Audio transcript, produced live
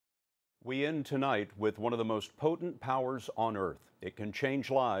We end tonight with one of the most potent powers on earth. It can change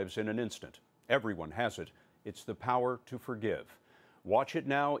lives in an instant. Everyone has it. It's the power to forgive. Watch it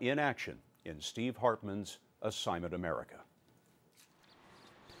now in action in Steve Hartman's Assignment America.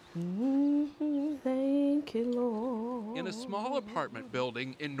 Thank you, Lord. In a small apartment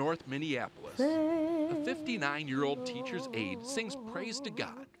building in North Minneapolis, a 59-year-old teacher's aide sings praise to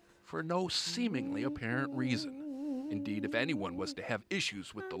God for no seemingly apparent reason. Indeed, if anyone was to have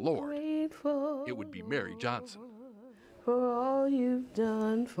issues with the Lord, it would be Mary Johnson. For all you've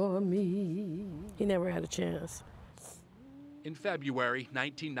done for me. He never had a chance. In February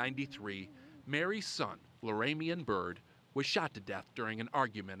 1993, Mary's son, Loramian Bird, was shot to death during an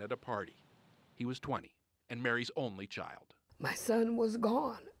argument at a party. He was 20 and Mary's only child. My son was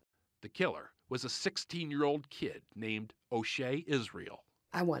gone. The killer was a 16-year-old kid named O'Shea Israel.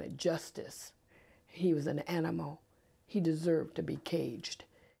 I wanted justice. He was an animal. He deserved to be caged.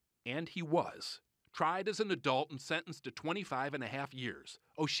 And he was. Tried as an adult and sentenced to 25 and a half years,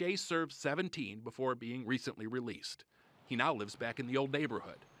 O'Shea served 17 before being recently released. He now lives back in the old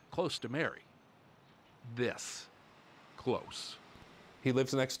neighborhood, close to Mary. This close. He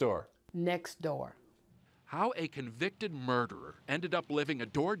lives next door. Next door. How a convicted murderer ended up living a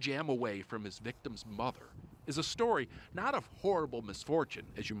door jam away from his victim's mother is a story not of horrible misfortune,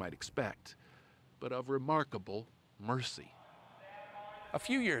 as you might expect, but of remarkable mercy. A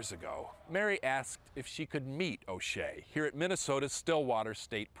few years ago, Mary asked if she could meet O'Shea here at Minnesota's Stillwater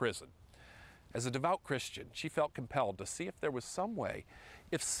State Prison. As a devout Christian, she felt compelled to see if there was some way,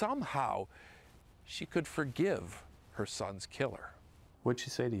 if somehow she could forgive her son's killer. What'd she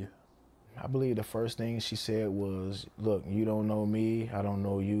say to you? I believe the first thing she said was, look, you don't know me, I don't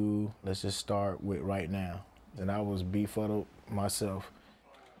know you, let's just start with right now. And I was befuddled myself.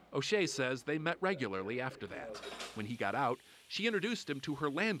 O'Shea says they met regularly after that. When he got out, she introduced him to her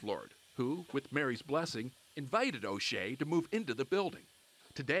landlord, who, with Mary's blessing, invited O'Shea to move into the building.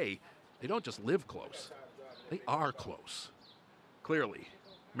 Today, they don't just live close, they are close. Clearly,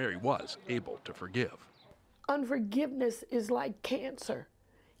 Mary was able to forgive. Unforgiveness is like cancer.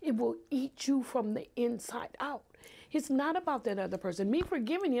 It will eat you from the inside out. It's not about that other person. Me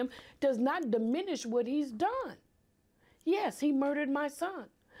forgiving him does not diminish what he's done. Yes, he murdered my son,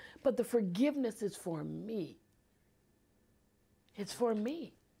 but the forgiveness is for me. It's for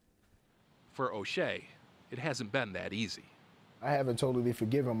me. For O'Shea, it hasn't been that easy. I haven't totally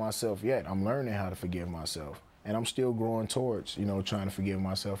forgiven myself yet. I'm learning how to forgive myself. And I'm still growing towards, trying to forgive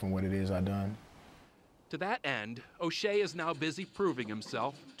myself and what it is I've done. To that end, O'Shea is now busy proving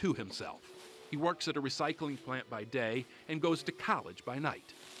himself to himself. He works at a recycling plant by day and goes to college by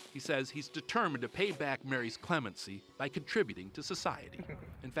night. He says he's determined to pay back Mary's clemency by contributing to society.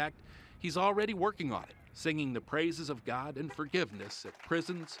 In fact, he's already working on it, singing the praises of God and forgiveness at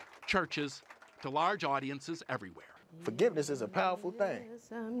prisons, churches, to large audiences everywhere. Forgiveness is a powerful thing. Yes,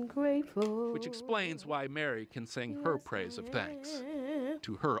 I'm grateful. Which explains why Mary can sing her praise of thanks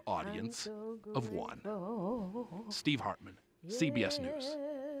to her audience of one. Steve Hartman, CBS News,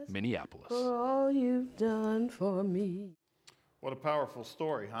 Minneapolis. For all you've done for me. What a powerful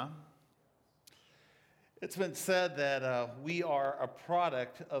story, huh? It's been said that we are a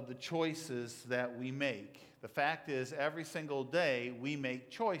product of the choices that we make. The fact is, every single day we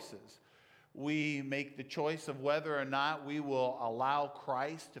make choices. We make the choice of whether or not we will allow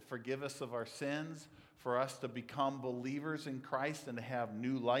Christ to forgive us of our sins, for us to become believers in Christ and to have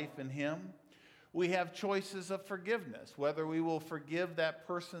new life in Him. We have choices of forgiveness, whether we will forgive that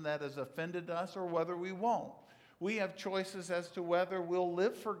person that has offended us or whether we won't. We have choices as to whether we'll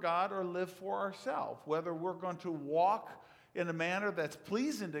live for God or live for ourselves, whether we're going to walk in a manner that's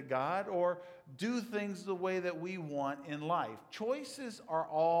pleasing to God or do things the way that we want in life. Choices are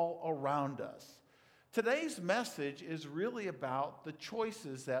all around us. Today's message is really about the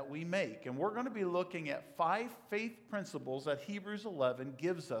choices that we make, and we're going to be looking at 5 faith principles that Hebrews 11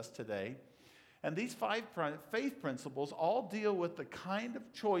 gives us today. And these 5 faith principles all deal with the kind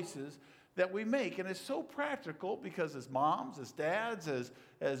of choices that we make. And it's so practical because as moms, as dads,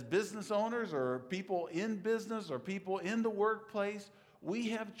 as business owners or people in business or people in the workplace, we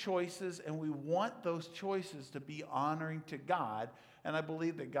have choices and we want those choices to be honoring to God. And I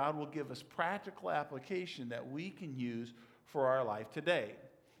believe that God will give us practical application that we can use for our life today.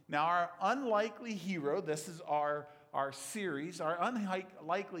 Now, our unlikely hero, this is our series, our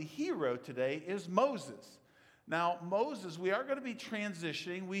unlikely hero today is Moses. Now, Moses, we are going to be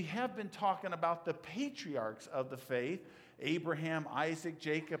transitioning. We have been talking about the patriarchs of the faith, Abraham, Isaac,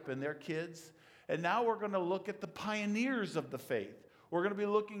 Jacob, and their kids. And now we're going to look at the pioneers of the faith. We're going to be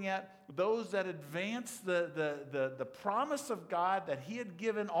looking at those that advance the promise of God that he had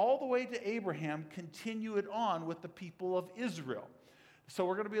given all the way to Abraham, continue it on with the people of Israel. So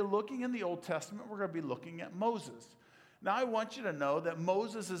we're going to be looking in the Old Testament. We're going to be looking at Moses. Now, I want you to know that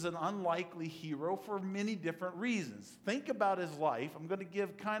Moses is an unlikely hero for many different reasons. Think about his life. I'm going to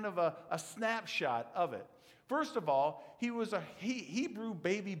give kind of a snapshot of it. First of all, he was a Hebrew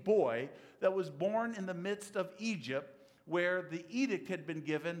baby boy that was born in the midst of Egypt, where the edict had been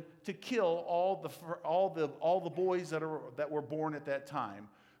given to kill all the boys that were born at that time.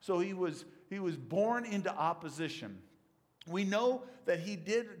 So he was born into opposition. We know that he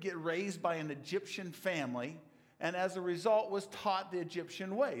did get raised by an Egyptian family, and as a result was taught the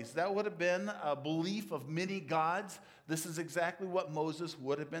Egyptian ways. That would have been a belief of many gods. This is exactly what Moses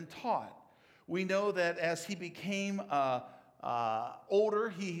would have been taught. We know that as he became older,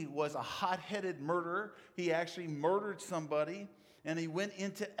 he was a hot-headed murderer. He actually murdered somebody, and he went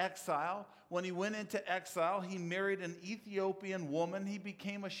into exile. When he went into exile, he married an Ethiopian woman. He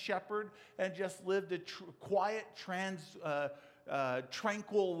became a shepherd and just lived a quiet,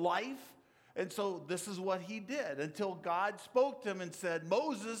 tranquil life. And so this is what he did until God spoke to him and said,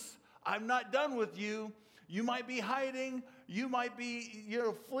 Moses, I'm not done with you. You might be hiding. You might be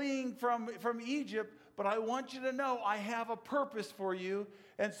fleeing from Egypt. But I want you to know I have a purpose for you.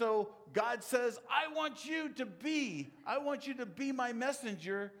 And so God says, I want you to be my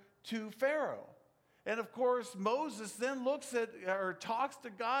messenger to Pharaoh. And of course, Moses then looks at or talks to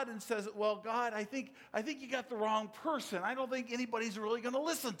God and says, well, God, I think you got the wrong person. I don't think anybody's really going to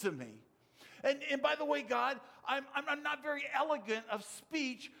listen to me. And by the way, God, I'm not very elegant of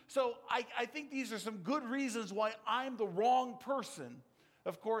speech, so I think these are some good reasons why I'm the wrong person.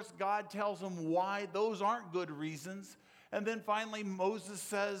 Of course, God tells him why those aren't good reasons. And then finally, Moses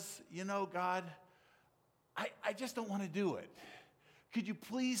says, God, I just don't want to do it. Could you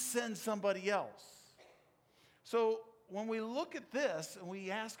please send somebody else? So when we look at this and we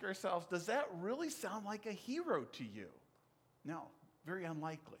ask ourselves, does that really sound like a hero to you? No, very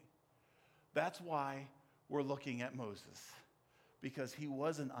unlikely. That's why we're looking at Moses, because he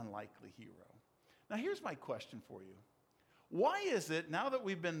was an unlikely hero. Now, here's my question for you. Why is it, now that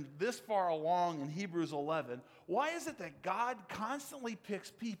we've been this far along in Hebrews 11, why is it that God constantly picks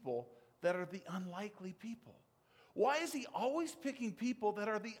people that are the unlikely people? Why is he always picking people that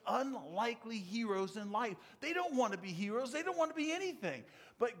are the unlikely heroes in life? They don't want to be heroes. They don't want to be anything.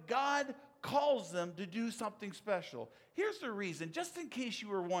 But God calls them to do something special. Here's the reason, just in case you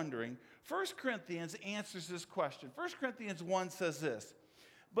were wondering. 1 Corinthians answers this question. 1 Corinthians 1 says this,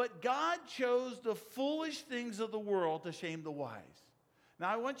 but God chose the foolish things of the world to shame the wise. Now,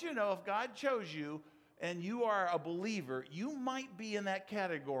 I want you to know, if God chose you and you are a believer, you might be in that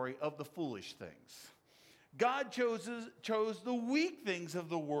category of the foolish things. God chose the weak things of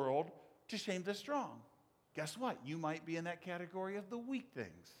the world to shame the strong. Guess what? You might be in that category of the weak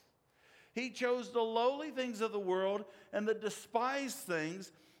things. He chose the lowly things of the world and the despised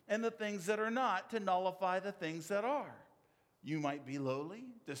things and the things that are not to nullify the things that are. You might be lowly,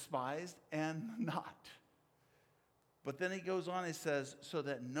 despised, and not. But then he goes on and says, so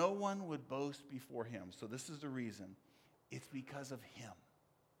that no one would boast before him. So this is the reason. It's because of him.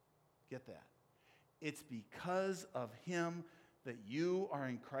 Get that? It's because of him that you are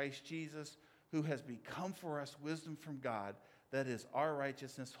in Christ Jesus, who has become for us wisdom from God, that is our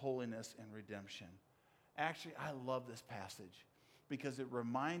righteousness, holiness, and redemption. Actually, I love this passage because it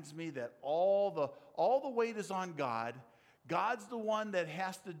reminds me that all the weight is on God. God's the one that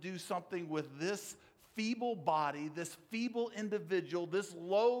has to do something with this feeble body, this feeble individual, this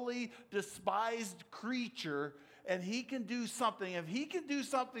lowly, despised creature, and he can do something. If he can do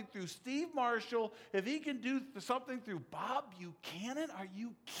something through Steve Marshall, if he can do something through Bob Buchanan, are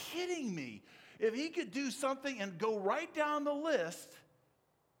you kidding me? If he could do something and go right down the list,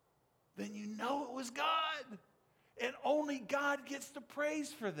 then you know it was God. And only God gets the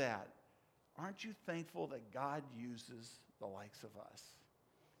praise for that. Aren't you thankful that God uses the likes of us?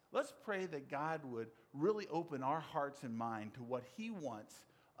 Let's pray that God would really open our hearts and mind to what he wants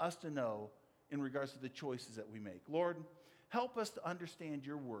us to know in regards to the choices that we make. Lord, help us to understand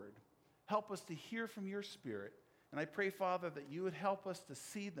your word. Help us to hear from your spirit. And I pray, Father, that you would help us to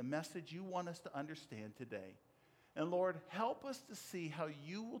see the message you want us to understand today. And Lord, help us to see how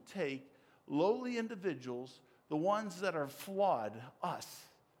you will take lowly individuals, the ones that are flawed, us,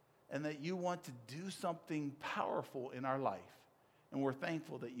 and that you want to do something powerful in our life. And we're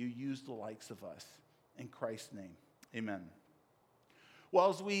thankful that you use the likes of us. In Christ's name, amen. Well,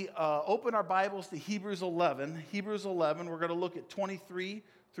 as we open our Bibles to Hebrews 11, we're going to look at 23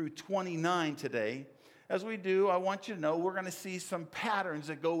 through 29 today. as we do, I want you to know we're going to see some patterns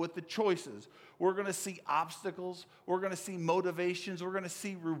that go with the choices. We're going to see obstacles. We're going to see motivations. We're going to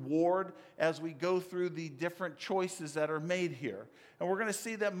see reward as we go through the different choices that are made here. And we're going to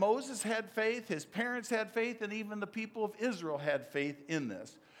see that Moses had faith, his parents had faith, and even the people of Israel had faith in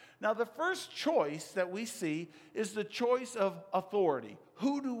this. Now, the first choice that we see is the choice of authority.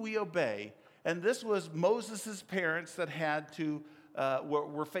 Who do we obey? And this was Moses' parents that had to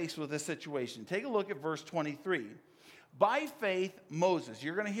were faced with this situation. Take a look at verse 23. By faith, Moses.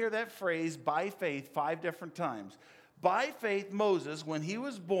 You're going to hear that phrase, by faith, 5 different times. By faith, Moses, when he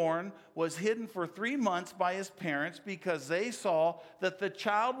was born, was hidden for 3 months by his parents because they saw that the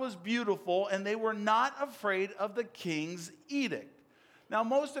child was beautiful and they were not afraid of the king's edict. Now,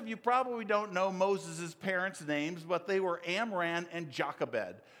 most of you probably don't know Moses' parents' names, but they were Amram and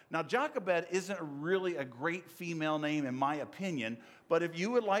Jochebed. Now, Jochebed isn't really a great female name, in my opinion, but if you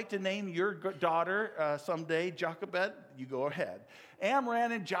would like to name your daughter someday Jochebed, you go ahead.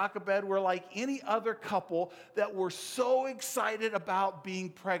 Amram and Jochebed were like any other couple that were so excited about being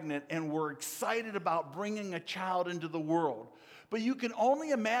pregnant and were excited about bringing a child into the world. But you can only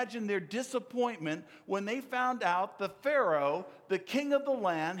imagine their disappointment when they found out the Pharaoh, the king of the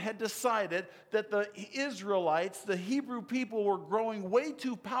land, had decided that the Israelites, the Hebrew people, were growing way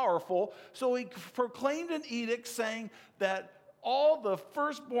too powerful. So he proclaimed an edict saying that all the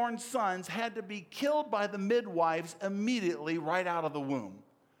firstborn sons had to be killed by the midwives immediately right out of the womb.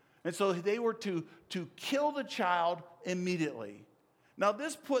 And so they were to kill the child immediately. Now,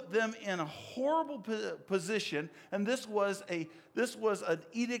 this put them in a horrible position, and this was an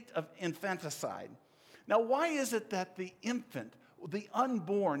edict of infanticide. Now, why is it that the infant, the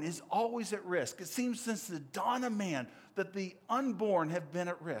unborn, is always at risk? It seems since the dawn of man that the unborn have been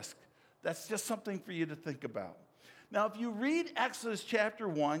at risk. That's just something for you to think about. Now, if you read Exodus chapter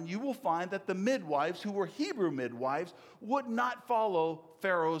 1, you will find that the midwives, who were Hebrew midwives, would not follow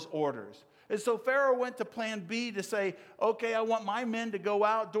Pharaoh's orders. And so Pharaoh went to plan B to say, okay, I want my men to go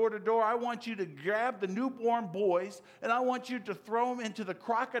out door to door. I want you to grab the newborn boys, and I want you to throw them into the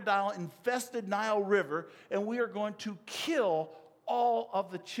crocodile-infested Nile River, and we are going to kill all of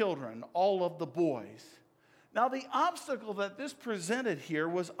the children, all of the boys. Now, the obstacle that this presented here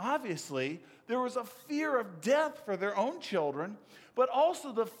was obviously there was a fear of death for their own children, but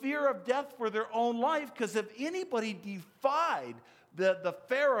also the fear of death for their own life, because if anybody defied the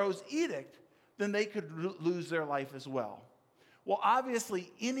Pharaoh's edict, then they could lose their life as well. Well,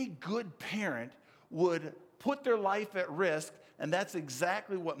 obviously, any good parent would put their life at risk, and that's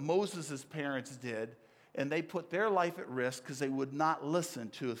exactly what Moses' parents did, and they put their life at risk because they would not listen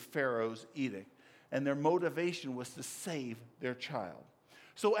to Pharaoh's edict, and their motivation was to save their child.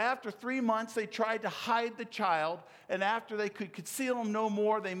 So after 3 months, they tried to hide the child, and after they could conceal him no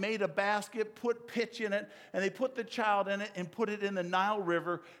more, they made a basket, put pitch in it, and they put the child in it and put it in the Nile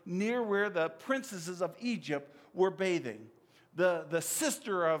River near where the princesses of Egypt were bathing. The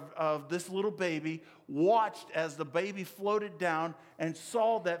sister of this little baby watched as the baby floated down and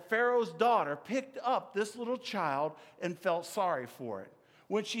saw that Pharaoh's daughter picked up this little child and felt sorry for it.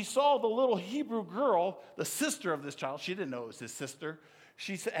 When she saw the little Hebrew girl, the sister of this child, she didn't know it was his sister,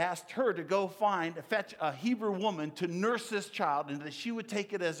 she asked her to go fetch a Hebrew woman to nurse this child, and that she would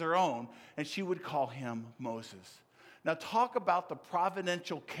take it as her own, and she would call him Moses. Now, talk about the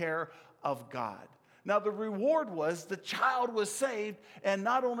providential care of God. Now, the reward was the child was saved, and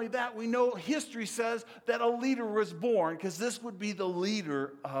not only that, we know history says that a leader was born, because this would be the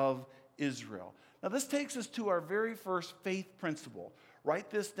leader of Israel. Now, this takes us to our very first faith principle.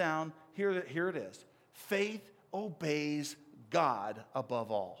 Write this down. Here it is. Faith obeys God above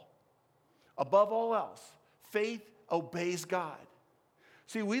all. Above all else, faith obeys God.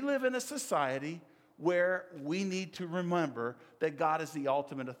 See, we live in a society where we need to remember that God is the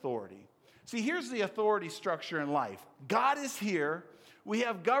ultimate authority. See, here's the authority structure in life. God is here, we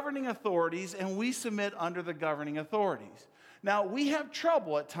have governing authorities, and we submit under the governing authorities. Now, we have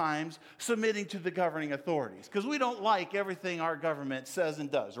trouble at times submitting to the governing authorities because we don't like everything our government says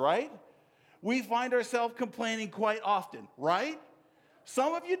and does, right? We find ourselves complaining quite often, right?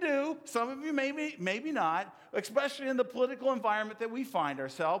 Some of you do, some of you maybe not, especially in the political environment that we find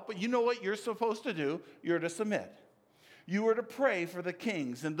ourselves. But you know what you're supposed to do? You're to submit. You are to pray for the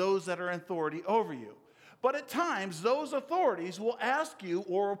kings and those that are in authority over you. But at times, those authorities will ask you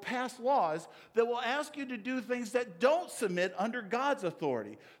or will pass laws that will ask you to do things that don't submit under God's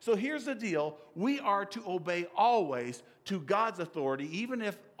authority. So here's the deal. We are to obey always to God's authority, even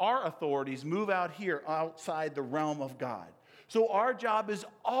if our authorities move out here outside the realm of God. So our job is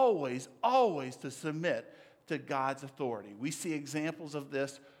always, always to submit to God's authority. We see examples of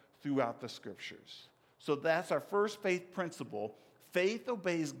this throughout the scriptures. So that's our first faith principle. Faith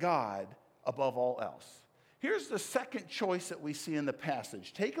obeys God above all else. Here's the second choice that we see in the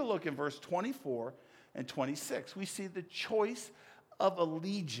passage. Take a look in verse 24 and 26. We see the choice of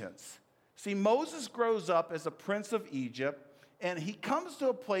allegiance. See, Moses grows up as a prince of Egypt, and he comes to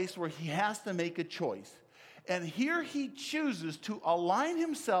a place where he has to make a choice. And here he chooses to align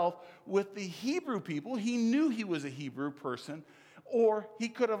himself with the Hebrew people. He knew he was a Hebrew person, or he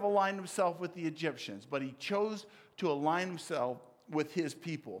could have aligned himself with the Egyptians, but he chose to align himself with his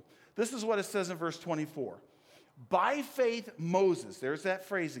people. This is what it says in verse 24. By faith, Moses, there's that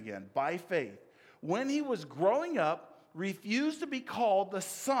phrase again, by faith, when he was growing up, refused to be called the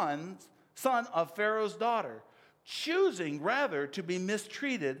son of Pharaoh's daughter, choosing rather to be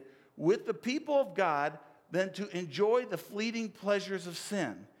mistreated with the people of God than to enjoy the fleeting pleasures of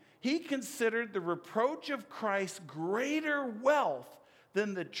sin. He considered the reproach of Christ greater wealth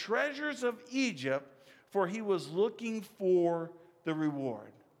than the treasures of Egypt, for he was looking for the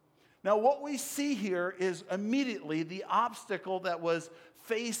reward. Now, what we see here is immediately the obstacle that was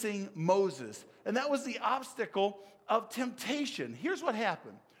facing Moses, and that was the obstacle of temptation. Here's what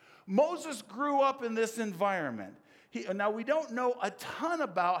happened. Moses grew up in this environment. Now, we don't know a ton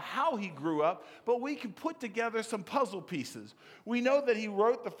about how he grew up, but we can put together some puzzle pieces. We know that he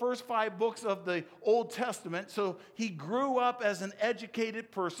wrote the first 5 books of the Old Testament, so he grew up as an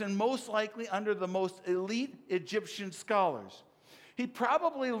educated person, most likely under the most elite Egyptian scholars. He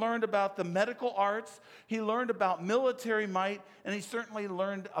probably learned about the medical arts, he learned about military might, and he certainly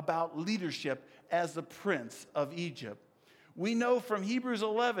learned about leadership as the prince of Egypt. We know from Hebrews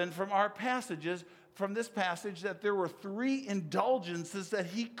 11, from our passages, from this passage, that there were 3 indulgences that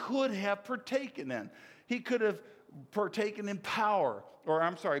he could have partaken in. He could have partaken in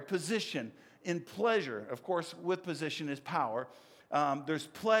position, in pleasure. Of course, with position is power. There's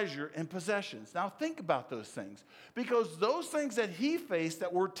pleasure in possessions. Now think about those things, because those things that he faced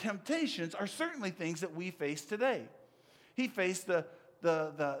that were temptations are certainly things that we face today. He faced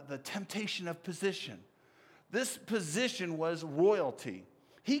the temptation of position. This position was royalty.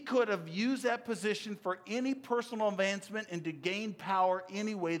 He could have used that position for any personal advancement and to gain power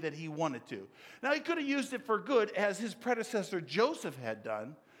any way that he wanted to. Now, he could have used it for good, as his predecessor Joseph had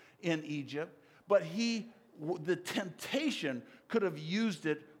done in Egypt, but the temptation could have used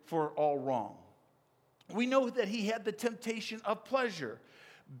it for all wrong. We know that he had the temptation of pleasure.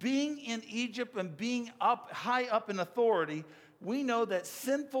 Being in Egypt and being high up in authority, we know that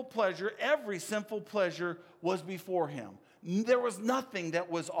sinful pleasure, every sinful pleasure, was before him. There was nothing that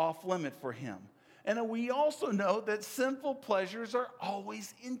was off limit for him. And we also know that sinful pleasures are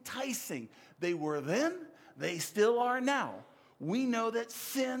always enticing. They were then, they still are now. We know that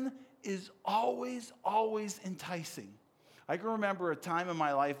sin is always, always enticing. I can remember a time in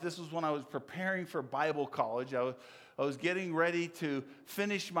my life, this was when I was preparing for Bible college. I was getting ready to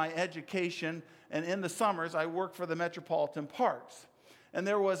finish my education, and in the summers, I worked for the Metropolitan Parks. And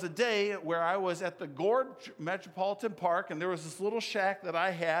there was a day where I was at the Gorge Metropolitan Park, and there was this little shack that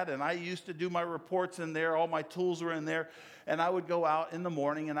I had, and I used to do my reports in there. All my tools were in there, and I would go out in the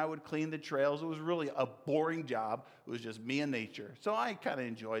morning, and I would clean the trails. It was really a boring job. It was just me and nature. So I kind of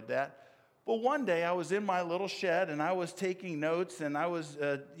enjoyed that. But one day, I was in my little shed, and I was taking notes, and I was,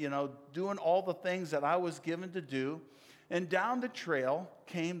 doing all the things that I was given to do. And down the trail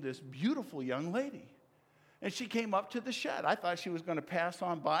came this beautiful young lady. And she came up to the shed. I thought she was going to pass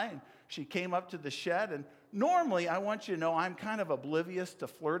on by, and she came up to the shed. And normally, I want you to know, I'm kind of oblivious to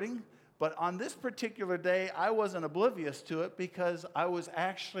flirting. But on this particular day, I wasn't oblivious to it because I was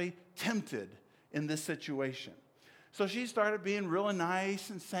actually tempted in this situation. So she started being really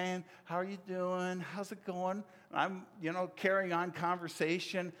nice and saying, "How are you doing? How's it going?" And I'm, carrying on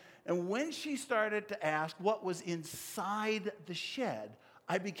conversation. And when she started to ask what was inside the shed,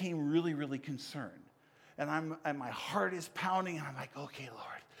 I became really, really concerned. And my heart is pounding, and I'm like, okay,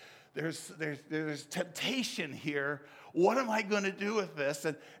 Lord, there's temptation here. What am I going to do with this?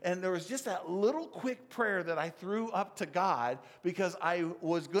 And there was just that little quick prayer that I threw up to God, because I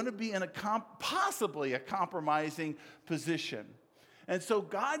was going to be in possibly a compromising position. And so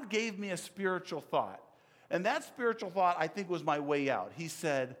God gave me a spiritual thought. And that spiritual thought, I think, was my way out. He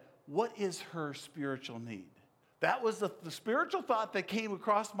said, what is her spiritual need? That was the spiritual thought that came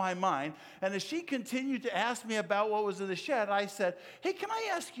across my mind. And as she continued to ask me about what was in the shed, I said, "Hey, can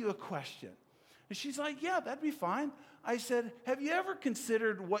I ask you a question?" And she's like, "Yeah, that'd be fine." I said, "Have you ever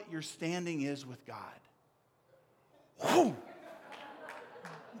considered what your standing is with God?" Whew.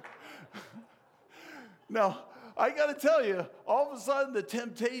 Now, I got to tell you, all of a sudden the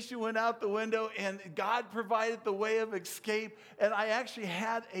temptation went out the window, and God provided the way of escape. And I actually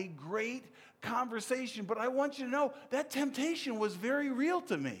had a great conversation, but I want you to know that temptation was very real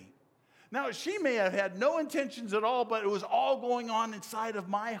to me. Now, she may have had no intentions at all, but it was all going on inside of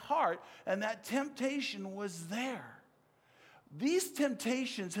my heart, and that temptation was there. These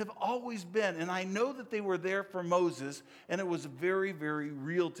temptations have always been, and I know that they were there for Moses, and it was very, very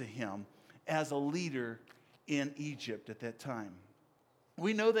real to him as a leader in Egypt at that time.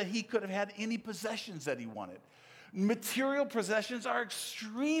 We know that he could have had any possessions that he wanted. Material possessions are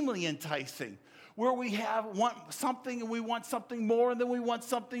extremely enticing, where we want something and we want something more and then we want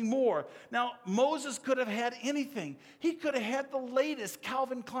something more. Now, Moses could have had anything. He could have had the latest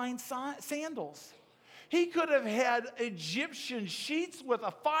Calvin Klein sandals. He could have had Egyptian sheets with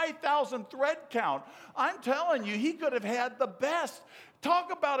a 5,000 thread count. I'm telling you, he could have had the best.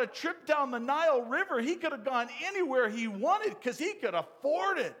 Talk about a trip down the Nile River. He could have gone anywhere he wanted because he could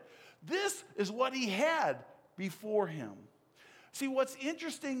afford it. This is what he had before him. See, what's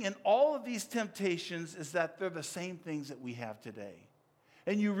interesting in all of these temptations is that they're the same things that we have today.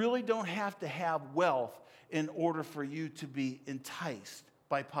 And you really don't have to have wealth in order for you to be enticed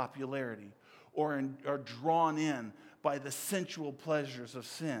by popularity or drawn in by the sensual pleasures of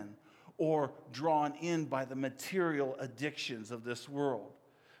sin or drawn in by the material addictions of this world.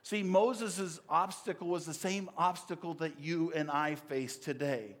 See, Moses' obstacle was the same obstacle that you and I face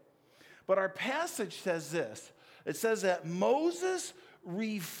today. But our passage says this. It says that Moses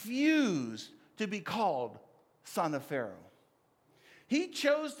refused to be called son of Pharaoh. He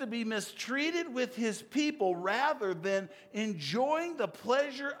chose to be mistreated with his people rather than enjoying the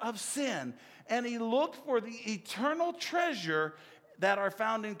pleasure of sin. And he looked for the eternal treasure that are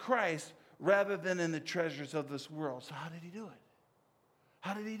found in Christ rather than in the treasures of this world. So how did he do it?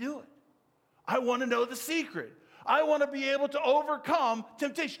 How did he do it? I want to know the secret. I want to be able to overcome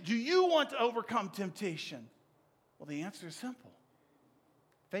temptation. Do you want to overcome temptation? Well, the answer is simple.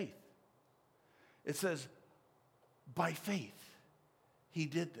 Faith. It says, by faith, he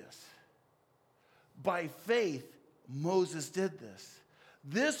did this. By faith, Moses did this.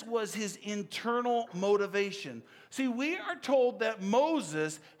 This was his internal motivation. See, we are told that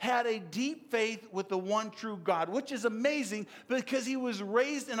Moses had a deep faith with the one true God, which is amazing because he was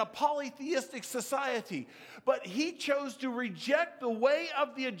raised in a polytheistic society. But he chose to reject the way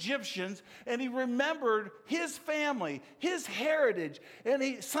of the Egyptians, and he remembered his family, his heritage,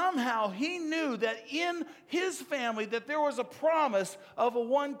 and somehow he knew that in his family that there was a promise of a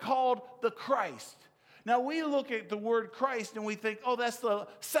one called the Christ. Now, we look at the word Christ and we think, oh, that's the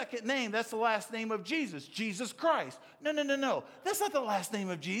second name. That's the last name of Jesus, Jesus Christ. No. That's not the last name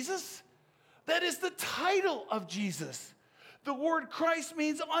of Jesus. That is the title of Jesus. The word Christ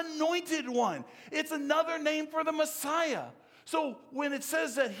means anointed one. It's another name for the Messiah. So when it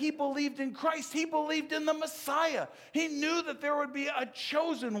says that he believed in Christ, he believed in the Messiah. He knew that there would be a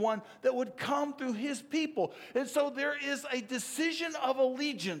chosen one that would come through his people. And so there is a decision of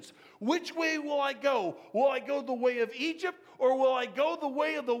allegiance. Which way will I go? Will I go the way of Egypt or will I go the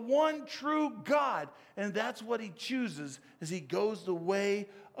way of the one true God? And that's what he chooses as he goes the way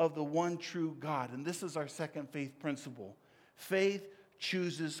of the one true God. And this is our second faith principle. Faith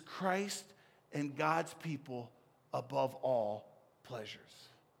chooses Christ and God's people above all pleasures.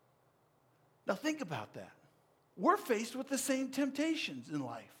 Now think about that. We're faced with the same temptations in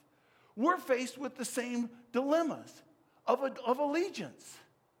life. We're faced with the same dilemmas of allegiance.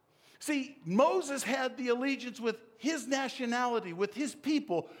 See, Moses had the allegiance with his nationality, with his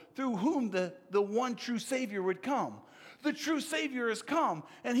people, through whom the one true Savior would come. The true Savior has come,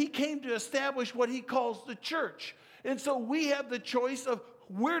 and he came to establish what he calls the church. And so we have the choice of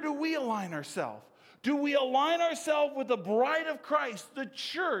where do we align ourselves? Do we align ourselves with the bride of Christ, the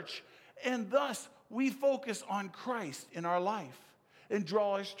church, and thus we focus on Christ in our life and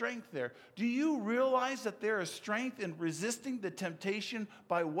draw our strength there? Do you realize that there is strength in resisting the temptation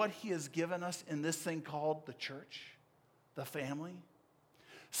by what he has given us in this thing called the church, the family?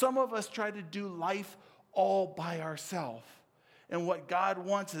 Some of us try to do life all by ourselves. And what God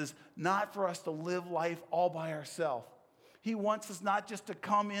wants is not for us to live life all by ourselves. He wants us not just to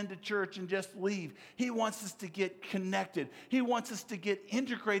come into church and just leave. He wants us to get connected. He wants us to get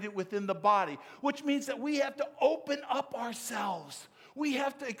integrated within the body, which means that we have to open up ourselves. We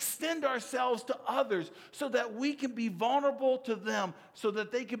have to extend ourselves to others so that we can be vulnerable to them, so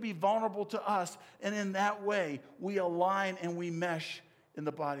that they can be vulnerable to us. And in that way, we align and we mesh in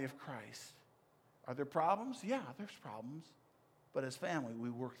the body of Christ. Are there problems? Yeah, there's problems. But as family,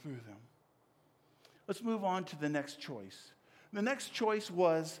 we work through them. Let's move on to the next choice. The next choice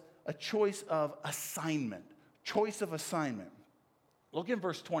was a choice of assignment. Choice of assignment. Look in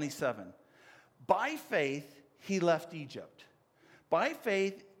verse 27. By faith, he left Egypt. By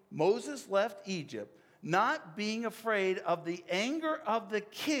faith, Moses left Egypt, not being afraid of the anger of the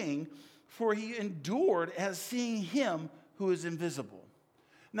king, for he endured as seeing him who is invisible.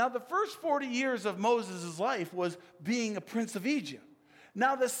 Now, the first 40 years of Moses' life was being a prince of Egypt.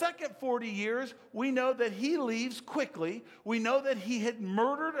 Now, the second 40 years, we know that he leaves quickly. We know that he had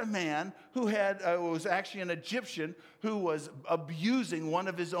murdered a man who was actually an Egyptian who was abusing one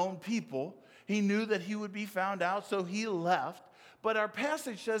of his own people. He knew that he would be found out, so he left. But our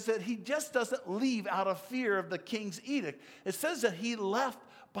passage says that he just doesn't leave out of fear of the king's edict. It says that he left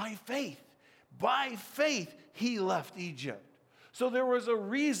by faith. By faith, he left Egypt. So there was a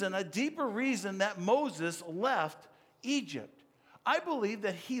reason, a deeper reason that Moses left Egypt. I believe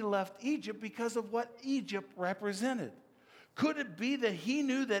that he left Egypt because of what Egypt represented. Could it be that he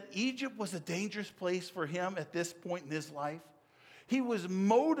knew that Egypt was a dangerous place for him at this point in his life? He was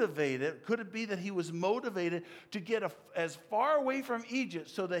motivated. Could it be that he was motivated to get as far away from Egypt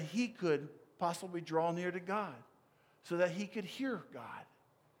so that he could possibly draw near to God, so that he could hear God?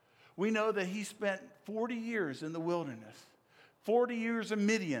 We know that he spent 40 years in the wilderness. 40 years in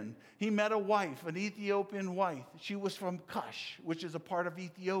Midian. He met a wife, an Ethiopian wife. She was from Cush, which is a part of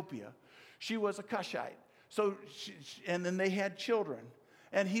Ethiopia. She was a Cushite. And then they had children.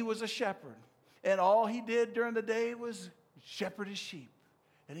 And he was a shepherd. And all he did during the day was shepherd his sheep.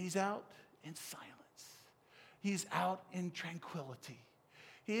 And he's out in silence. He's out in tranquility.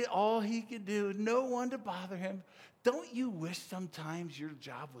 All he could do, no one to bother him. Don't you wish sometimes your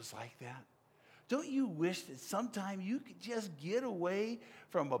job was like that? Don't you wish that sometime you could just get away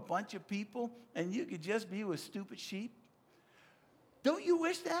from a bunch of people and you could just be with stupid sheep? Don't you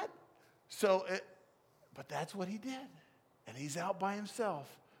wish that? But that's what he did. And he's out by himself.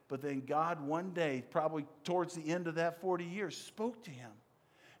 But then God one day, probably towards the end of that 40 years, spoke to him.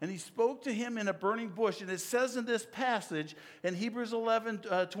 And he spoke to him in a burning bush. And it says in this passage, in Hebrews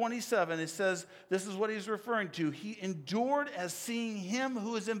 11:27, it says, this is what he's referring to. He endured as seeing him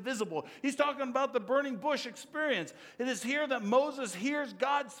who is invisible. He's talking about the burning bush experience. It is here that Moses hears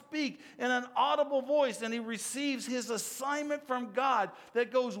God speak in an audible voice, and he receives his assignment from God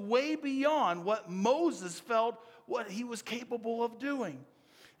that goes way beyond what Moses felt what he was capable of doing.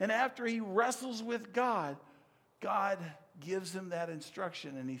 And after he wrestles with God, God gives him that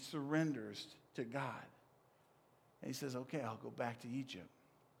instruction, and he surrenders to God. And he says, okay, I'll go back to Egypt.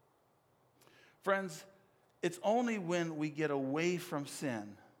 Friends, it's only when we get away from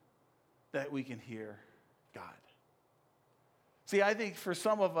sin that we can hear God. See, I think for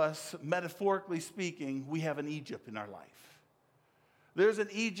some of us, metaphorically speaking, we have an Egypt in our life. There's an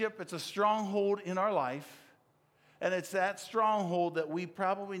Egypt, it's a stronghold in our life, and it's that stronghold that we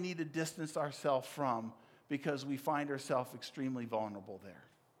probably need to distance ourselves from, because we find ourselves extremely vulnerable there.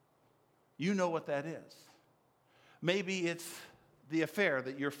 You know what that is. Maybe it's the affair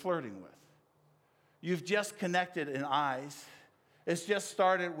that you're flirting with. You've just connected in eyes. It's just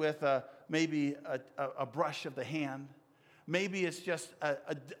started with maybe a brush of the hand. Maybe it's just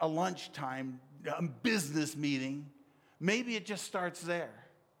a lunchtime business meeting. Maybe it just starts there.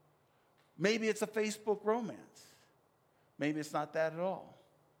 Maybe it's a Facebook romance. Maybe it's not that at all.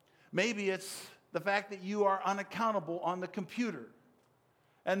 Maybe it's the fact that you are unaccountable on the computer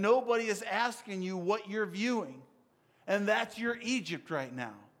and nobody is asking you what you're viewing. And that's your Egypt right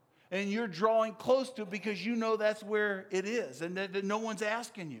now. And you're drawing close to it because you know that's where it is and that no one's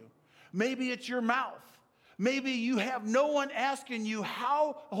asking you. Maybe it's your mouth. Maybe you have no one asking you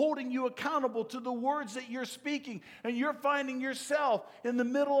holding you accountable to the words that you're speaking, and you're finding yourself in the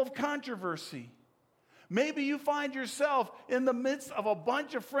middle of controversy. Maybe you find yourself in the midst of a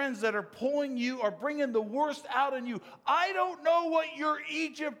bunch of friends that are pulling you or bringing the worst out in you. I don't know what your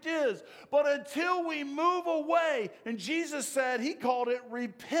Egypt is, but until we move away, and Jesus said, he called it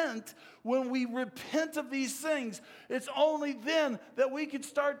repent. When we repent of these things, it's only then that we can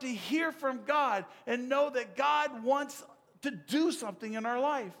start to hear from God and know that God wants to do something in our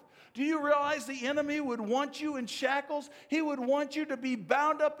life. Do you realize the enemy would want you in shackles? He would want you to be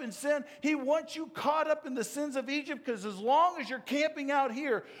bound up in sin. He wants you caught up in the sins of Egypt, because as long as you're camping out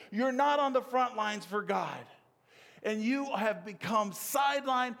here, you're not on the front lines for God. And you have become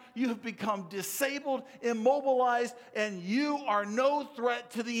sidelined, you have become disabled, immobilized, and you are no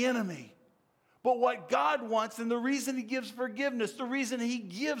threat to the enemy. But what God wants, and the reason he gives forgiveness, the reason he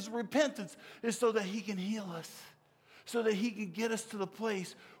gives repentance, is so that he can heal us, so that he can get us to the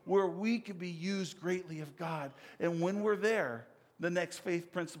place where we can be used greatly of God. And when we're there, the next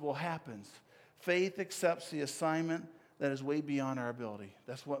faith principle happens. Faith accepts the assignment that is way beyond our ability.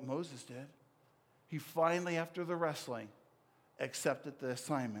 That's what Moses did. He finally, after the wrestling, accepted the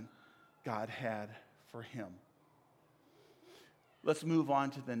assignment God had for him. Let's move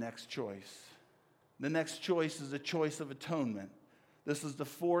on to the next choice. The next choice is a choice of atonement. This is the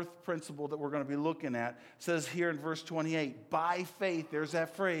fourth principle that we're going to be looking at. It says here in verse 28, by faith, there's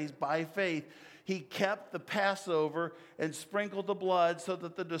that phrase, by faith, he kept the Passover and sprinkled the blood so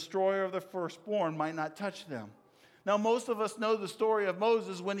that the destroyer of the firstborn might not touch them. Now, most of us know the story of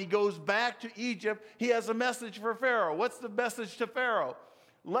Moses. When he goes back to Egypt, he has a message for Pharaoh. What's the message to Pharaoh?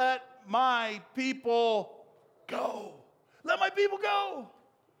 Let my people go. Let my people go.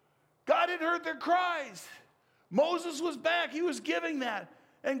 God had heard their cries. Moses was back. He was giving that.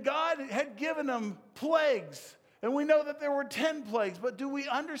 And God had given them plagues. And we know that there were 10 plagues. But do we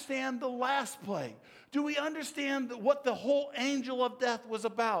understand the last plague? Do we understand what the whole angel of death was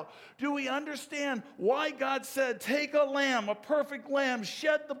about? Do we understand why God said, take a lamb, a perfect lamb,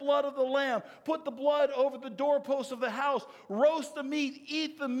 shed the blood of the lamb, put the blood over the doorpost of the house, roast the meat,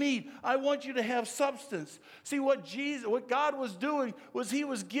 eat the meat. I want you to have substance. See, what God was doing was he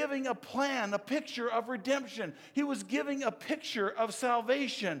was giving a plan, a picture of redemption. He was giving a picture of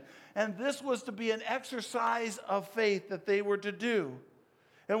salvation. And this was to be an exercise of faith that they were to do.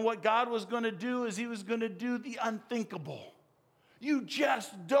 And what God was going to do is he was going to do the unthinkable. You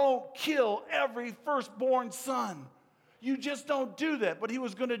just don't kill every firstborn son. You just don't do that. But he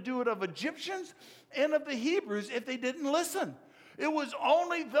was going to do it of Egyptians and of the Hebrews if they didn't listen. It was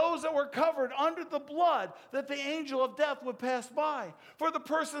only those that were covered under the blood that the angel of death would pass by. For the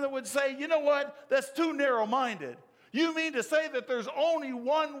person that would say, you know what, that's too narrow-minded. You mean to say that there's only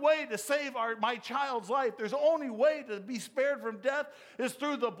one way to save my child's life? There's only way to be spared from death is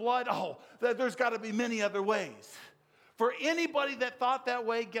through the blood? Oh, there's got to be many other ways. For anybody that thought that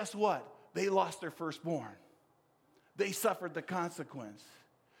way, guess what? They lost their firstborn. They suffered the consequence.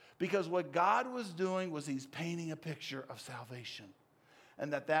 Because what God was doing was he's painting a picture of salvation.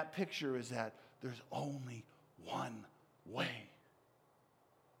 And that picture is that there's only one way.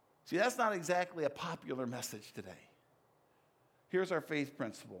 See, that's not exactly a popular message today. Here's our faith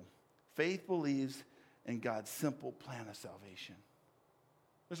principle. Faith believes in God's simple plan of salvation.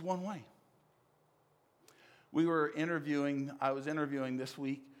 There's one way. I was interviewing this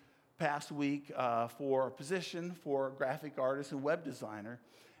past week, for a position for a graphic artist and web designer.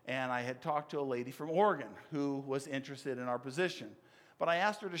 And I had talked to a lady from Oregon who was interested in our position. But I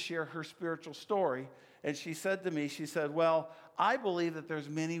asked her to share her spiritual story. And she said to me, well, I believe that there's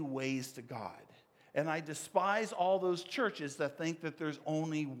many ways to God. And I despise all those churches that think that there's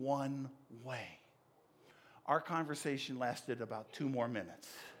only one way. Our conversation lasted about 2 more minutes.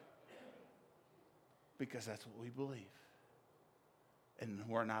 Because that's what we believe. And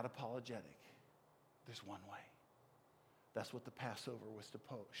we're not apologetic. There's one way. That's what the Passover was to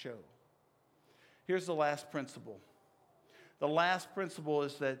show. Here's the last principle. The last principle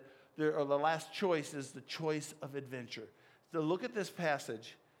is the last choice is the choice of adventure. So look at this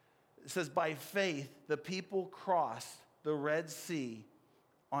passage. It says, by faith, the people crossed the Red Sea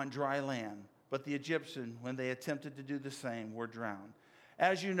on dry land, but the Egyptians, when they attempted to do the same, were drowned.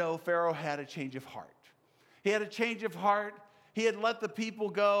 As you know, Pharaoh had a change of heart. He had a change of heart. He had let the people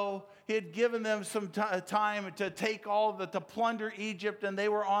go. He had given them some time to take to plunder Egypt, and they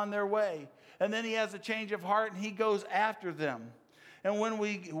were on their way. And then he has a change of heart, and he goes after them. And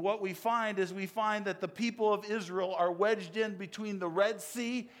what we find that the people of Israel are wedged in between the Red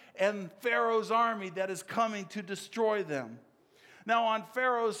Sea and Pharaoh's army that is coming to destroy them. Now, on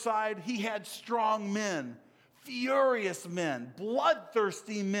Pharaoh's side, he had strong men, furious men,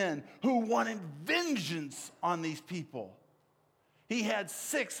 bloodthirsty men who wanted vengeance on these people. He had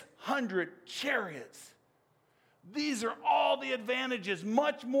 600 chariots. These are all the advantages,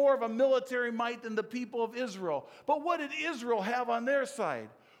 much more of a military might than the people of Israel. But what did Israel have on their side?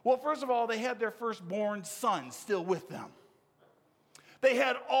 Well, first of all, they had their firstborn son still with them. They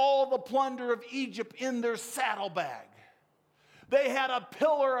had all the plunder of Egypt in their saddlebag. They had a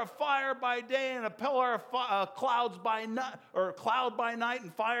pillar of fire by day and a pillar of clouds by night, or cloud by night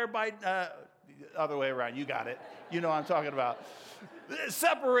and fire by other way around. You got it. You know what I'm talking about.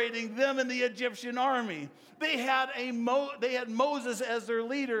 Separating them and the Egyptian army. They had Moses as their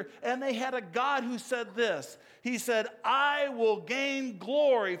leader, and they had a God who said this. He said, I will gain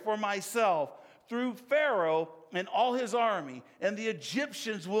glory for myself through Pharaoh and all his army, and the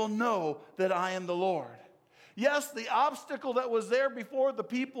Egyptians will know that I am the Lord. Yes, the obstacle that was there before the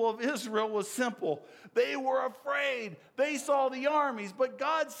people of Israel was simple. They were afraid. They saw the armies, but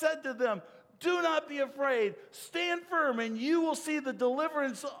God said to them, do not be afraid. Stand firm, and you will see the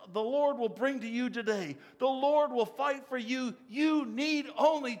deliverance the Lord will bring to you today. The Lord will fight for you. You need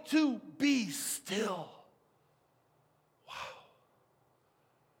only to be still. Wow.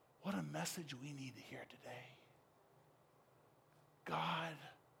 What a message we need to hear today. God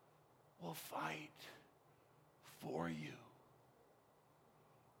will fight for you.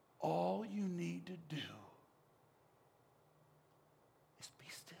 All you need to do is be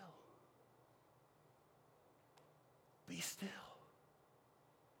still. Be still.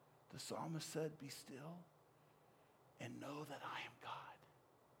 The psalmist said, be still and know that I am God.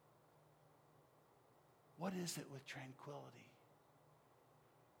 What is it with tranquility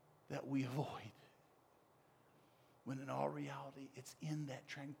that we avoid? When in all reality, it's in that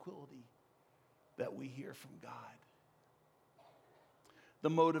tranquility that we hear from God. The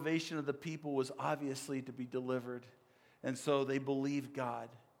motivation of the people was obviously to be delivered, and so they believed God.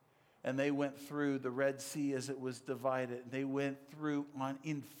 And they went through the Red Sea as it was divided. They went through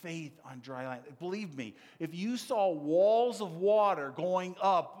in faith on dry land. Believe me, if you saw walls of water going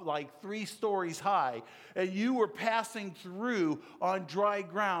up like 3 stories high, and you were passing through on dry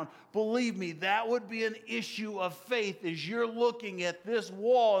ground, believe me, that would be an issue of faith as you're looking at this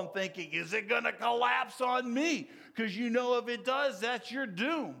wall and thinking, is it going to collapse on me? Because you know if it does, that's your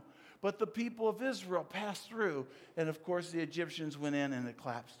doom. But the people of Israel passed through, and of course the Egyptians went in and it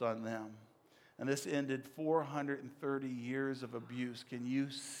collapsed on them. And this ended 430 years of abuse. Can you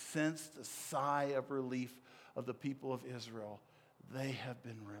sense the sigh of relief of the people of Israel? They have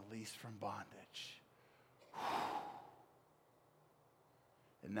been released from bondage.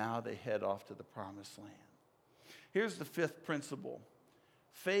 And now they head off to the promised land. Here's the 5th principle.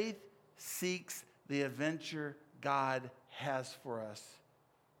 Faith seeks the adventure God has for us,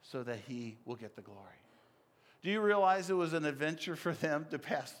 so that he will get the glory. Do you realize it was an adventure for them to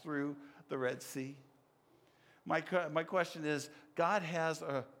pass through the Red Sea? My question is, God has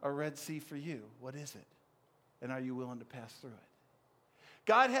a Red Sea for you. What is it? And are you willing to pass through it?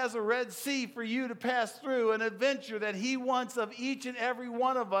 God has a Red Sea for you to pass through, an adventure that he wants of each and every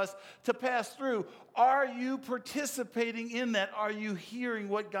one of us to pass through. Are you participating in that? Are you hearing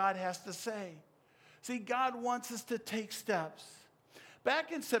what God has to say? See, God wants us to take steps.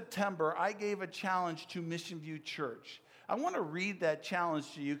 Back in September, I gave a challenge to Mission View Church. I want to read that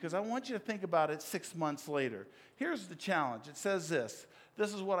challenge to you because I want you to think about it 6 months later. Here's the challenge. It says this.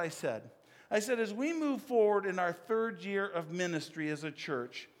 This is what I said. I said, as we move forward in our 3rd year of ministry as a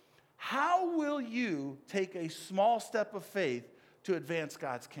church, how will you take a small step of faith to advance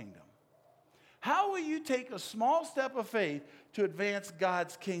God's kingdom? How will you take a small step of faith to advance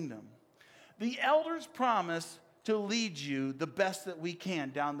God's kingdom? The elders promise to lead you the best that we can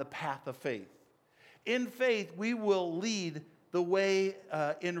down the path of faith. In faith, we will lead the way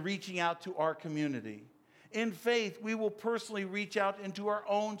in reaching out to our community. In faith, we will personally reach out into our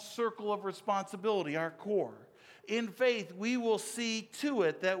own circle of responsibility, our core. In faith, we will see to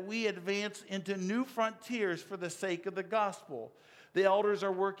it that we advance into new frontiers for the sake of the gospel. The elders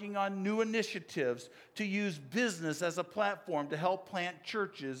are working on new initiatives to use business as a platform to help plant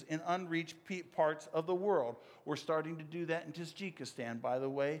churches in unreached parts of the world. We're starting to do that in Tajikistan, by the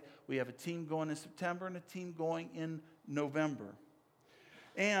way. We have a team going in September and a team going in November.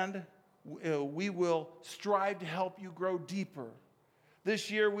 And we will strive to help you grow deeper. This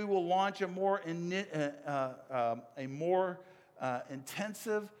year, we will launch a more intensive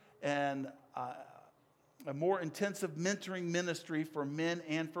mentoring ministry for men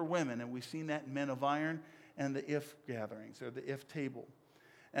and for women. And we've seen that in Men of Iron and the IF gatherings, or the IF table.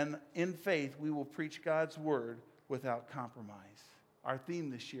 And in faith, we will preach God's word without compromise. Our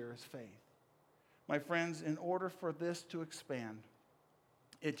theme this year is faith. My friends, in order for this to expand,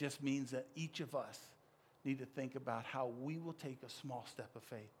 it just means that each of us need to think about how we will take a small step of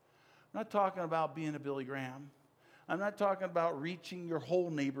faith. I'm not talking about being a Billy Graham. I'm not talking about reaching your whole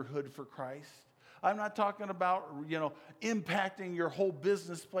neighborhood for Christ. I'm not talking about, impacting your whole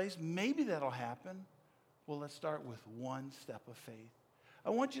business place. Maybe that'll happen. Well, let's start with one step of faith. I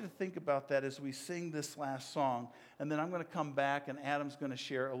want you to think about that as we sing this last song, and then I'm going to come back, and Adam's going to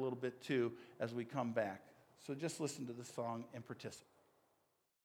share a little bit too as we come back. So just listen to the song and participate.